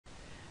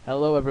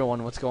Hello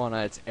everyone, what's going on?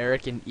 It's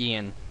Eric and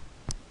Ian,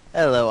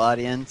 Hello,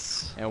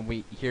 audience.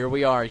 and here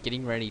we are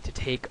getting ready to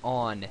take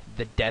on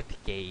the Death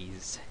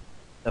Gaze.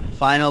 The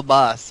final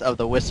boss of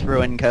the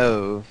Whisperin'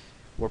 Cove.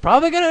 We're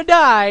probably gonna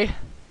die,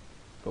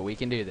 but we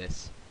can do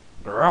this.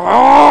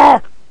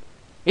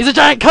 He's a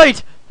giant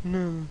kite!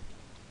 No.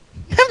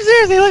 I'm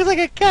serious, he looks like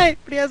a kite,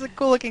 but he has a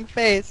cool-looking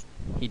face.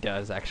 He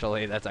does,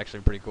 actually. That's actually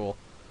pretty cool.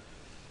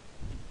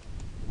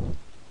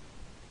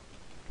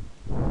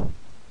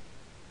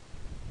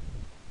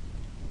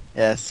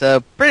 Yeah,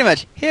 so pretty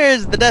much,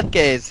 here's the Death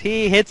Gaze.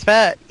 He hits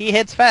fast.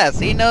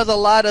 He knows a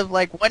lot of,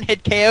 like,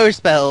 one-hit KO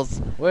spells.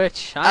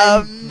 Which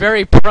I'm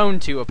very prone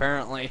to,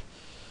 apparently.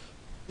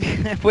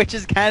 Which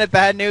is kind of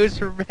bad news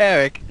for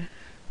Eric.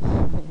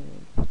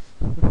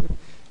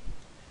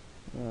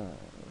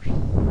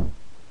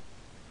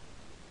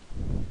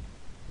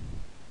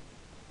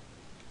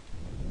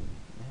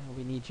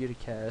 We need you to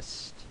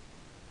cast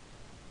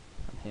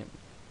on him.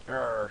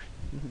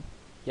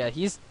 Yeah,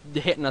 he's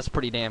hitting us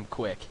pretty damn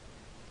quick.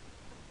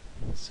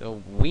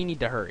 So we need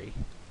to hurry.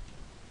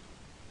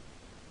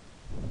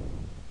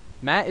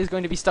 Matt is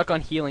going to be stuck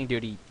on healing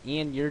duty.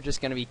 Ian, you're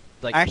just going to be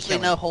like. Actually,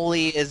 no.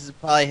 Holy is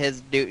probably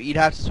his dude. He'd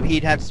have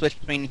to switch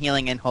between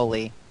healing and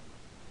holy.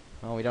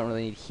 Well, we don't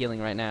really need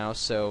healing right now,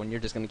 so you're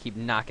just going to keep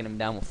knocking him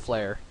down with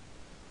flare.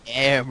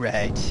 Yeah,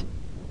 right.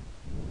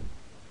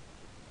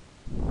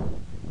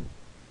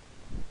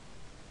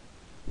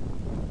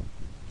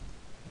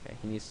 Okay,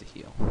 he needs to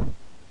heal.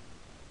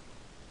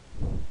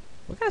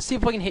 We're gonna see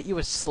if we can hit you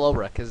with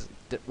Slowra, because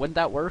wouldn't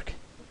that work?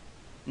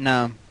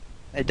 No,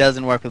 it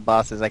doesn't work with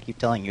bosses. I keep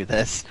telling you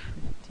this.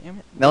 Damn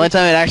it. The only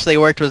time it actually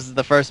worked was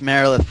the first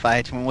Merilith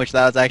fight, in which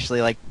that was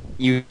actually, like,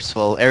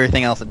 useful.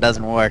 Everything else, it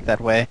doesn't work that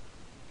way.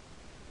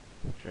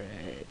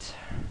 Great.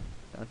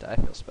 Don't I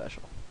feel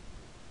special?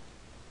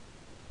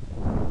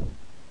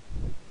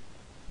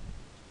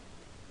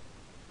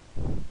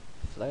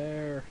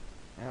 Flare.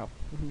 Ow.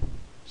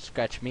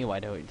 Scratch me, why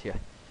don't you?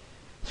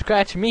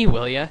 Scratch me,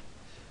 will ya?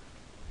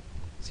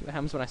 See what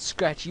happens when I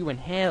scratch you in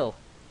hell.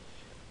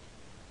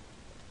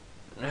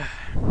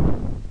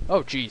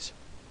 Oh, jeez.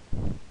 I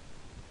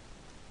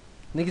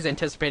think he's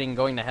anticipating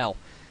going to hell.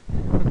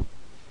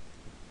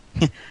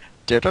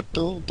 Well,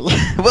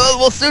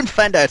 we'll soon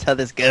find out how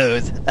this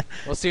goes.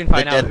 We'll soon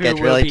find out who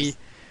will really be.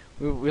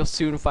 We'll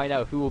soon find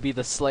out who will be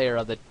the slayer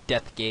of the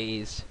Death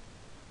Gaze.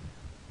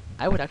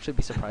 I would actually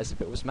be surprised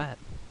if it was Matt.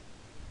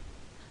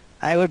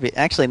 I would be.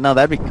 Actually, no,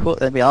 that'd be cool.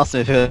 That'd be awesome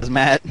if it was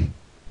Matt.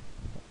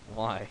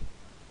 Why?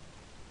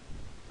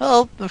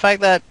 Well, the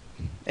fact that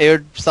it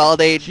would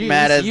solidate Jeez,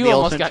 Matt as the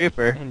ultimate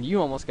trooper. And you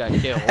almost got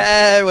killed.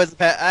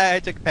 I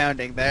took a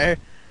pounding there.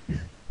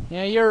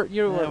 Yeah, you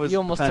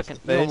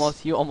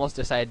almost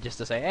decided just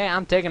to say, "Hey,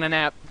 I'm taking a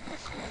nap."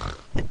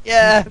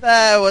 Yeah,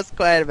 that was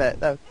quite a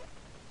bit. I'm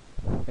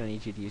gonna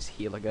need you to use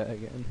Heliga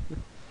again.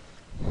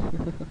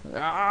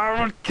 I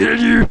will kill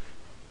you.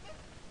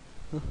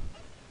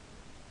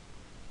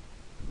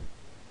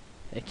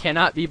 It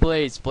cannot be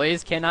Blaze.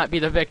 Blaze cannot be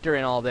the victor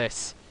in all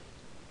this.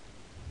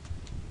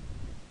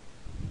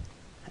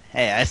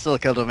 Hey, I still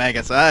killed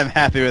Omega, so I'm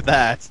happy with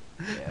that.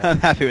 Yeah. I'm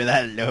happy with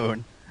that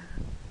alone.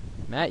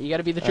 Matt, you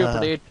gotta be the trooper,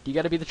 dude. You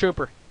gotta be the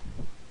trooper.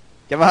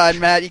 Come on,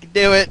 Matt, you can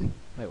do it.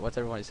 Wait, what's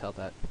everybody's health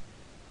at?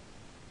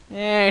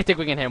 I think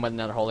we can hit him with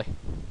another holy.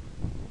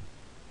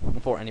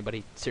 Before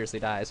anybody seriously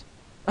dies.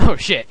 Oh,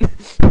 shit.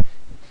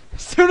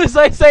 As soon as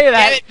I say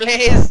that... Damn it,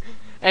 Blaze!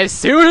 As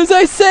soon as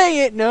I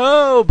say it,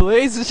 no!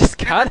 Blaze has just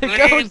gotta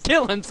go and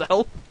kill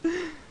himself.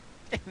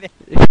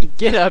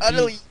 Get up,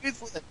 Utterly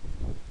useless.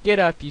 Get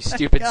up, you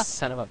stupid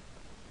son of a...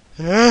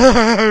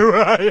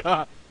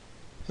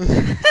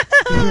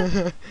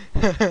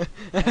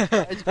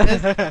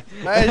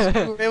 Nice,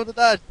 you were able to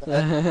dodge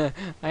that.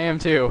 I am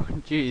too.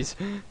 Jeez.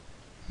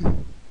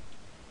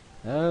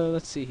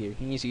 Let's see here.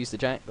 He needs to use the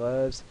giant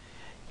gloves.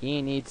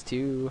 He needs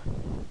to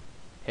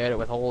hit it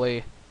with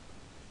holy,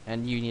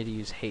 and you need to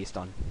use haste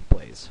on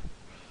Blaze.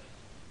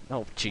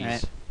 Oh, jeez.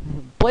 Right.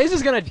 Blaze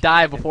is gonna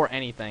die before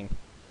anything.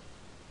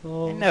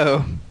 Oh. I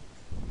know.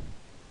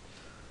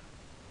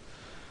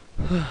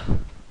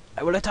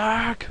 I will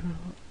attack!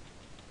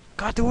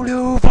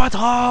 Cthulhu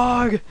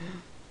Fatag!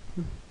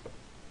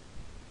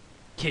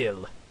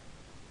 Kill.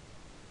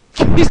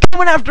 He's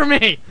coming after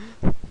me!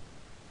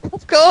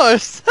 Of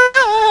course!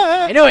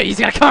 I knew it! He's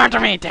gonna come after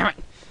me! Damn it!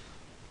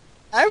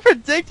 I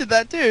predicted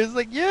that too. It's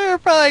like, you're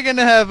probably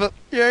gonna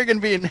you're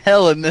gonna be in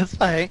hell in this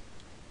fight.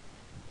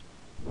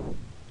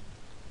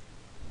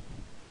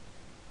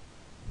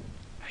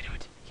 I knew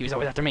it. He was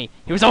always after me!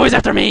 He was always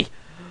after me!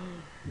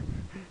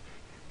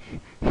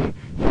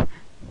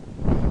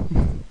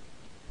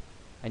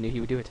 I knew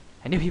he would do it.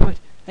 I knew he would.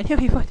 I knew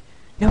he would.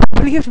 Nobody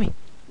believed me.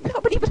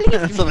 Nobody believed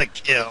That's me. a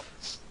kill.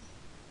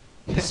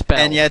 Spell.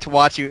 And yet,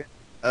 watch you.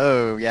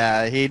 Oh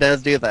yeah, he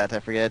does do that. I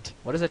forget.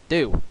 What does it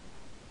do?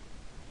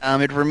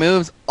 It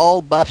removes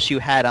all buffs you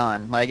had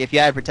on. Like if you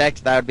had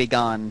protect, that would be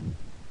gone.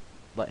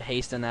 But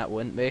haste in that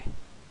wouldn't be.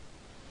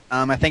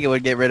 I think it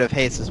would get rid of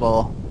haste as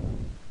well.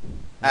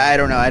 I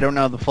don't know. I don't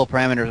know the full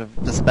parameters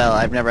of the spell.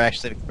 I've never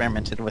actually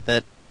experimented with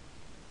it.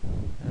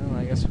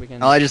 guess we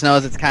can All I just know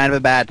is it's kind of a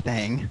bad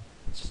thing.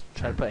 just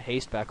try to put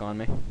haste back on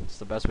me. It's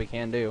the best we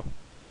can do.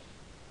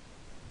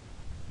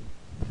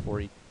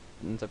 Before he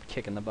ends up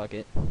kicking the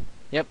bucket.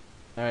 Yep.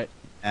 Alright.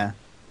 Yeah.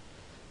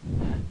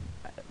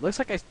 Looks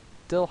like I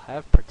still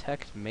have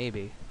protect,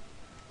 maybe.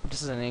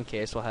 Just as an in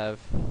case, we'll have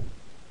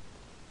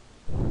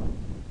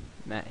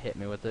Matt hit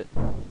me with it.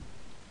 I'm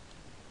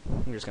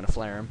just gonna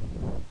flare him.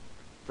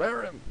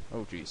 Flare him!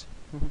 Oh, jeez.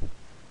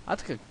 I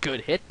took a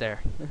good hit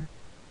there.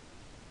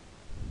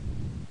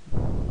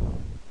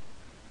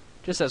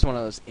 Just as one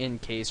of those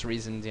in-case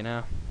reasons, you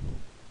know?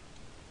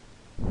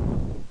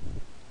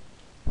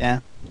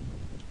 Yeah.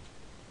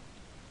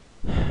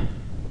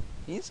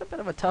 He's a bit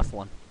of a tough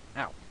one.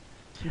 Ow.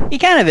 He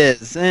kind of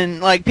is,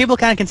 and like people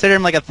kind of consider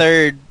him like a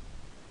third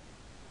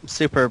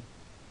super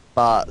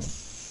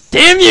boss.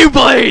 Damn you,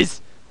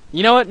 Blaze!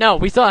 You know what? No,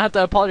 we still have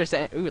to apologize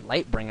to... Ooh,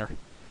 Lightbringer.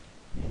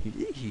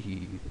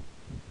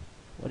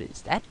 What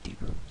does that do?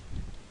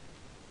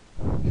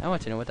 I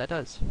want to know what that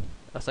does.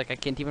 Looks like I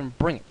can't even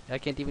bring it. I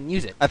can't even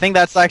use it. I think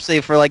that's actually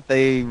for like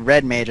the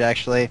red mage,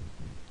 actually.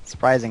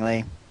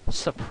 Surprisingly.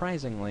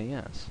 Surprisingly,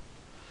 yes.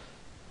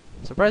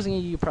 Surprisingly,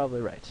 you're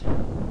probably right.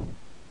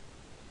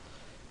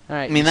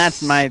 Alright. I mean,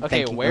 that's my Okay,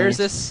 thinking,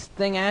 where's at least. this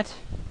thing at?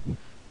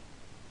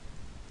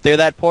 Through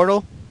that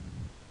portal.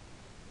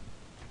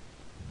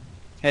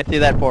 Head through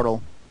that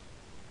portal.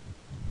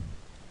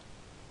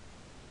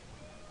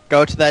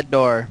 Go to that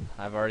door.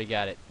 I've already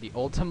got it. The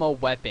Ultima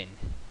weapon.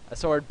 A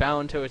sword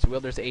bound to its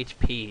wielder's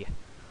HP.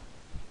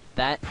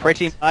 That...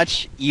 Pretty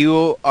much,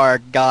 you are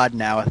God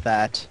now with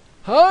that.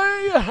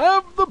 I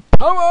have the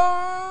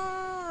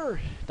power!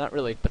 Not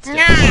really, but still.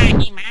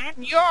 Nah, man,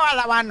 you're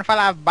the one full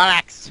of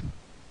bollocks.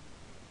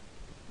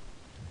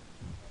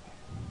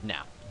 No.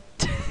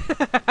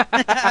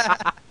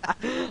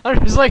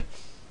 I'm just like,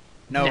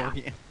 No.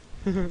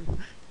 Nah.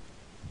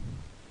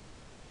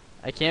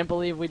 I can't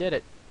believe we did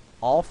it.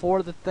 All 4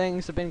 of the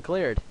things have been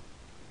cleared.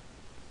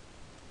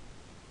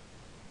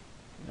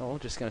 No, we're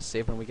just gonna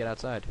save when we get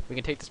outside. We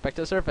can take this back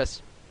to the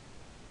surface.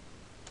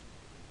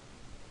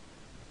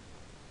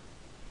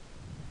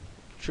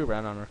 True, we're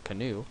out on our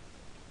canoe.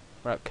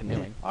 We're out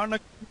canoeing. On a...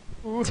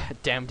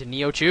 Damn to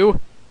Neo Chew.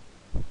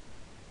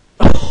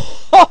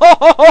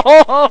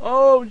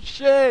 Oh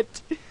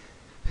shit!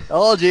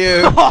 Told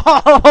you.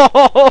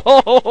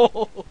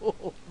 Oh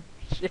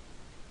shit!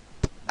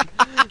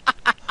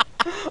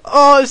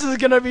 Oh, this is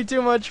gonna be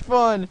too much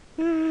fun.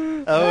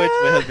 Oh, it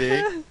will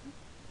be.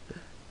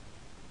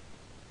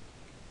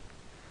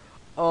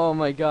 Oh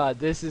my god,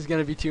 this is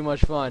gonna be too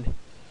much fun.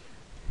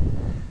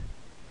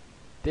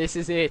 This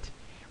is it.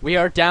 We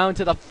are down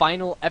to the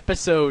final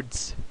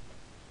episodes.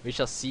 We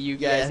shall see you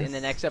guys in the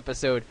Yes. next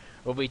episode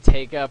where we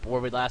take up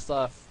where we last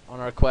off on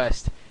our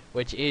quest,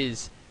 which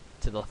is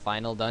to the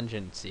final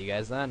dungeon. See you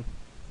guys then.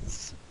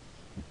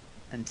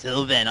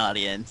 Until then,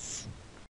 audience.